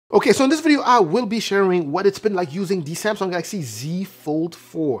Okay, so in this video, I will be sharing what it's been like using the Samsung Galaxy Z Fold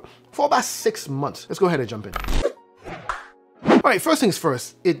 4 for about 6 months. Let's go ahead and jump in. All right, first things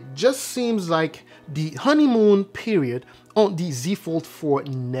first, it just seems like the honeymoon period on the Z Fold 4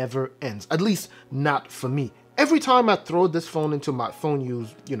 never ends, at least not for me. Every time I throw this phone into my phone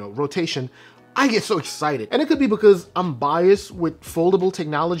use, rotation, I get so excited. And it could be because I'm biased with foldable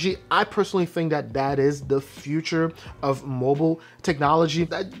technology. I personally think that that is the future of mobile technology.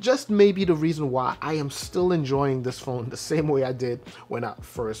 That just may be the reason why I am still enjoying this phone the same way I did when I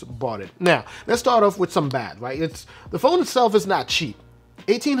first bought it. Now, let's start off with some bad, right? The phone itself is not cheap.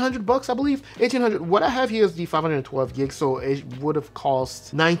 1,800 bucks, I believe. 1,800. What I have here is the 512 gigs, so it would have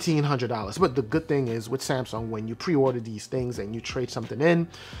cost $1,900. But the good thing is with Samsung, when you pre-order these things and you trade something in,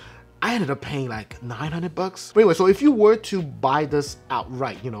 I ended up paying like 900 bucks. But anyway, so if you were to buy this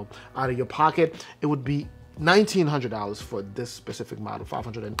outright, out of your pocket, it would be $1,900 for this specific model,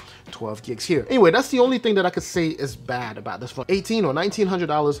 512 gigs here. Anyway, that's the only thing that I could say is bad about this phone. $1,800 or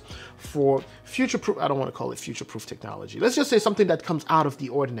 $1,900 for future-proof, I don't want to call it future-proof technology. Let's just say something that comes out of the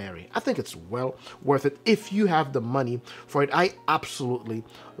ordinary. I think it's well worth it if you have the money for it. I absolutely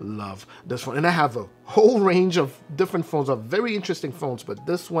love this phone. And I have a whole range of different phones, of very interesting phones, but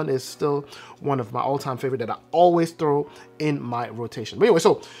this one is still one of my all-time favorite that I always throw in my rotation. But anyway,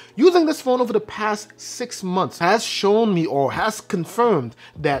 so using this phone over the past 6 months has shown me, or has confirmed,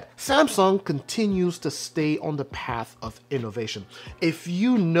 that Samsung continues to stay on the path of innovation. If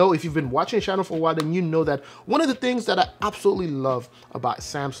you've been watching the channel for a while, then you know that one of the things that I absolutely love about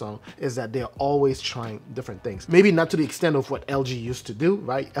Samsung is that they're always trying different things. Maybe not to the extent of what LG used to do,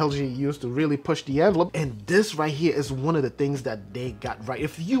 right? LG used to really push the envelope, and this right here is one of the things that they got right.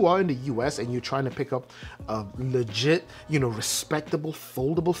 If you are in the US and you're trying to pick up a legit, respectable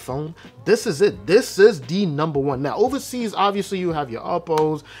foldable phone, this is it. This is the #1. Now, overseas, obviously, you have your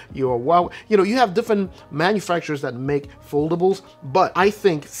Oppos, your Huawei, you have different manufacturers that make foldables, but I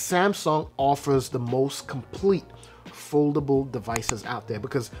think Samsung offers the most complete foldable devices out there,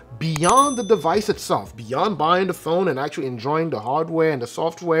 because beyond the device itself, beyond buying the phone and actually enjoying the hardware and the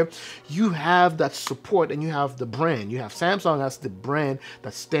software, you have that support and you have the brand. You have Samsung as the brand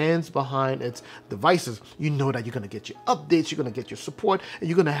that stands behind its devices. You know that you're going to get your updates, you're going to get your support, and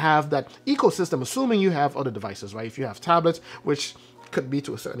you're going to have that ecosystem, assuming you have other devices, right? If you have tablets, which could be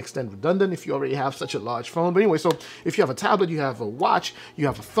to a certain extent redundant if you already have such a large phone. But anyway, so if you have a tablet, you have a watch, you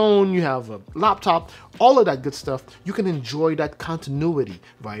have a phone, you have a laptop, all of that good stuff, you can enjoy that continuity,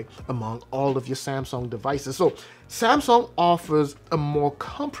 right, among all of your Samsung devices. So Samsung offers a more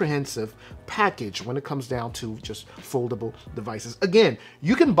comprehensive package when it comes down to just foldable devices. Again,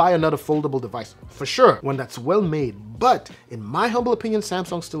 you can buy another foldable device for sure, one that's well made, but in my humble opinion,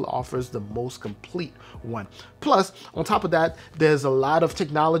 Samsung still offers the most complete one. Plus, on top of that, there's a lot of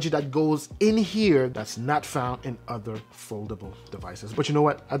technology that goes in here that's not found in other foldable devices. But you know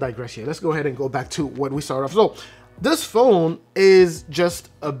what? I digress here. Let's go ahead and go back to what we started off. So this phone is just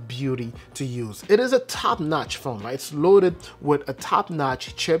a beauty to use. It is a top-notch phone, right? It's loaded with a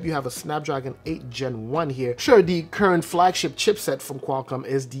top-notch chip. You have a Snapdragon 8 Gen 1 here. Sure, the current flagship chipset from Qualcomm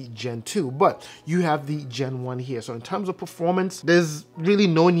is the Gen 2, but you have the Gen 1 here. So in terms of performance, there's really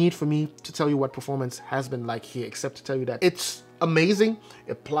no need for me to tell you what performance has been like here, except to tell you that it's amazing.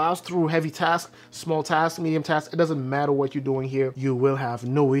 It plows through heavy tasks, small tasks, medium tasks. It doesn't matter what you're doing here. You will have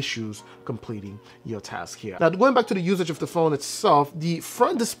no issues completing your task here. Now, going back to the usage of the phone itself, the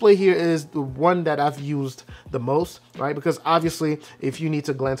front display here is the one that I've used the most, right? Because obviously, if you need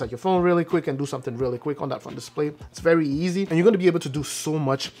to glance at your phone really quick and do something really quick on that front display, it's very easy. And you're going to be able to do so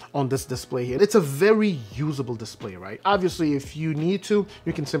much on this display here. It's a very usable display, right? Obviously, if you need to,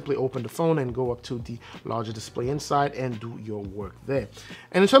 you can simply open the phone and go up to the larger display inside and do your work there.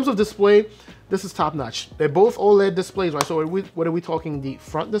 And in terms of display, this is top notch. They're both OLED displays, right? So what are we talking, the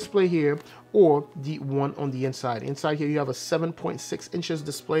front display here or the one on the inside? Inside here, you have a 7.6 inches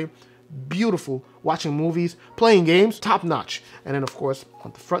display. Beautiful. Watching movies, playing games, top notch. And then of course,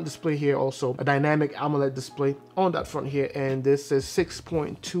 on the front display here, also a dynamic AMOLED display on that front here. And this is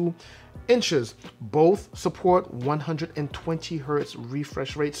 6.2 inches. Both support 120 hertz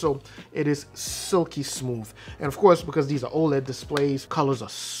refresh rate, so it is silky smooth. And of course, because these are OLED displays, colors are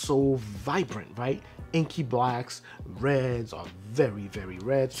so vibrant, right? Inky blacks, reds are very, very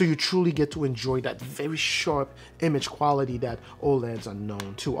red. So you truly get to enjoy that very sharp image quality that OLEDs are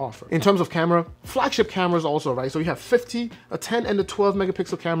known to offer. In terms of camera, flagship cameras also, right? So you have 50, a 10 and a 12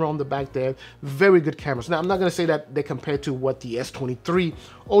 megapixel camera on the back there. Very good cameras. Now, I'm not gonna say that they compare to what the S23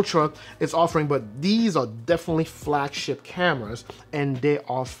 Ultra is offering, but these are definitely flagship cameras and they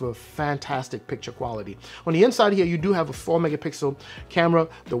offer fantastic picture quality. On the inside here, you do have a 4 megapixel camera,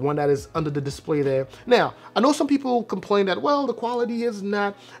 the one that is under the display there. Now, I know some people complain that, well, the quality is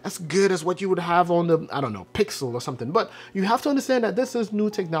not as good as what you would have on the, I don't know, Pixel or something, but you have to understand that this is new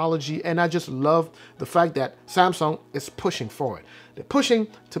technology, and I just love the fact that Samsung is pushing for it. They're pushing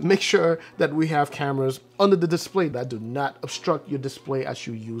to make sure that we have cameras under the display that do not obstruct your display as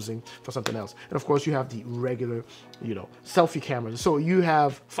you're using for something else. And of course, you have the regular, you know, selfie cameras. So you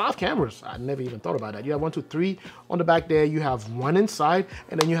have 5 cameras. I never even thought about that. You have 1, 2, 3 on the back there. You have one inside,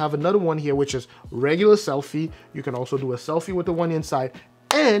 and then you have another one here, which is regular selfie. You can also do a selfie with the one inside,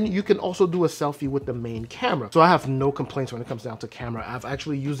 and you can also do a selfie with the main camera. So I have no complaints when it comes down to camera. I've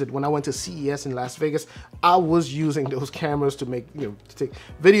actually used it when I went to CES in Las Vegas. I was using those cameras to make, you know, to take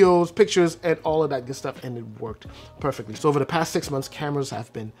videos, pictures, and all of that good stuff, and it worked perfectly. So over the past 6 months, cameras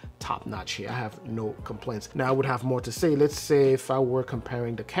have been top notch here. I have no complaints. Now I would have more to say. Let's say if I were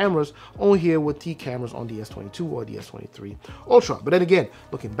comparing the cameras on here with the cameras on the S22 or the S23 Ultra. But then again,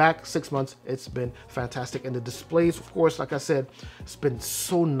 looking back 6 months, it's been fantastic. And the displays, of course, like I said, it's been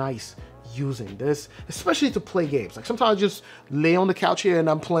so nice using this, especially to play games. Like sometimes I just lay on the couch here and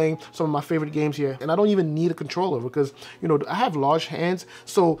I'm playing some of my favorite games here, and I don't even need a controller because, you know, I have large hands.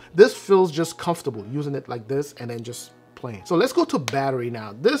 So this feels just comfortable using it like this and then just playing. So let's go to battery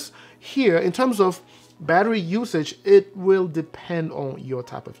now. This here, in terms of battery usage, it will depend on your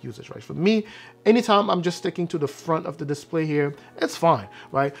type of usage, right? For me, anytime I'm just sticking to the front of the display here, it's fine,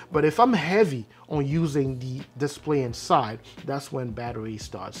 right? But if I'm heavy on using the display inside, that's when battery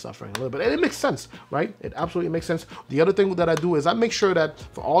starts suffering a little bit. And it makes sense, right? It absolutely makes sense. The other thing that I do is I make sure that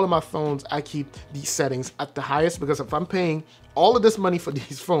for all of my phones, I keep these settings at the highest, because if I'm paying all of this money for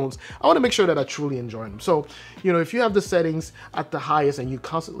these phones, I want to make sure that I truly enjoy them. So, you know, if you have the settings at the highest and you're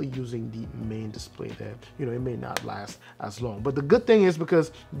constantly using the main display there, you know, it may not last as long. But the good thing is,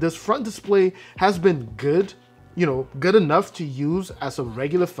 because this front display has been good, you know, good enough to use as a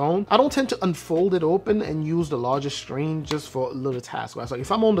regular phone, I don't tend to unfold it open and use the larger screen just for a little task. Right? So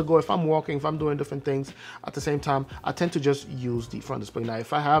if I'm on the go, if I'm walking, if I'm doing different things at the same time, I tend to just use the front display. Now,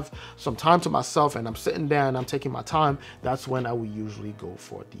 if I have some time to myself and I'm sitting down and I'm taking my time, that's when I will usually go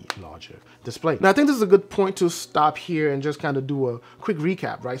for the larger display. Now, I think this is a good point to stop here and just kind of do a quick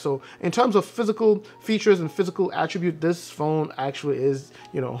recap, right? So in terms of physical features and physical attribute, this phone actually is,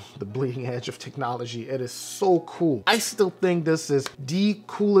 you know, the bleeding edge of technology. It is so cool. I still think this is the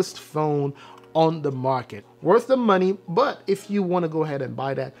coolest phone on the market. Worth the money, but if you want to go ahead and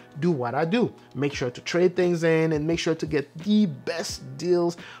buy that, do what I do. Make sure to trade things in and make sure to get the best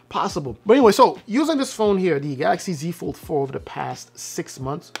deals possible. But anyway, so using this phone here, the Galaxy Z Fold 4, over the past 6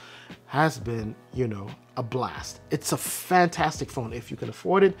 months has been, you know, a blast. It's a fantastic phone. If you can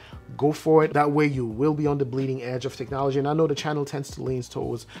afford it, go for it. That way you will be on the bleeding edge of technology. And I know the channel tends to lean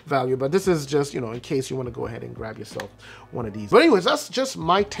towards value, but this is just, you know, in case you want to go ahead and grab yourself one of these. But anyways, that's just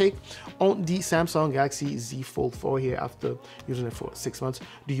my take on the Samsung Galaxy Z Fold 4 here after using it for 6 months.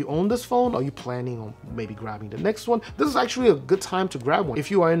 Do you own this phone? Are you planning on maybe grabbing the next one? This is actually a good time to grab one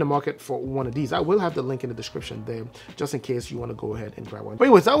if you are in the market for one of these. I will have the link in the description there just in case you want to go ahead and grab one. But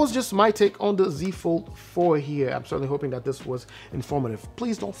anyways, that was just my take on the Z Fold 4 here. I'm certainly hoping that this was informative.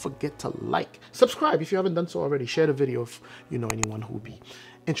 Please don't forget to like, subscribe if you haven't done so already. Share the video if you know anyone who would be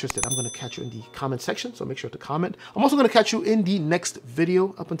interested. I'm going to catch you in the comment section, so make sure to comment. I'm also going to catch you in the next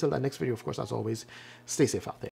video. Up until that next video, of course, as always, stay safe out there.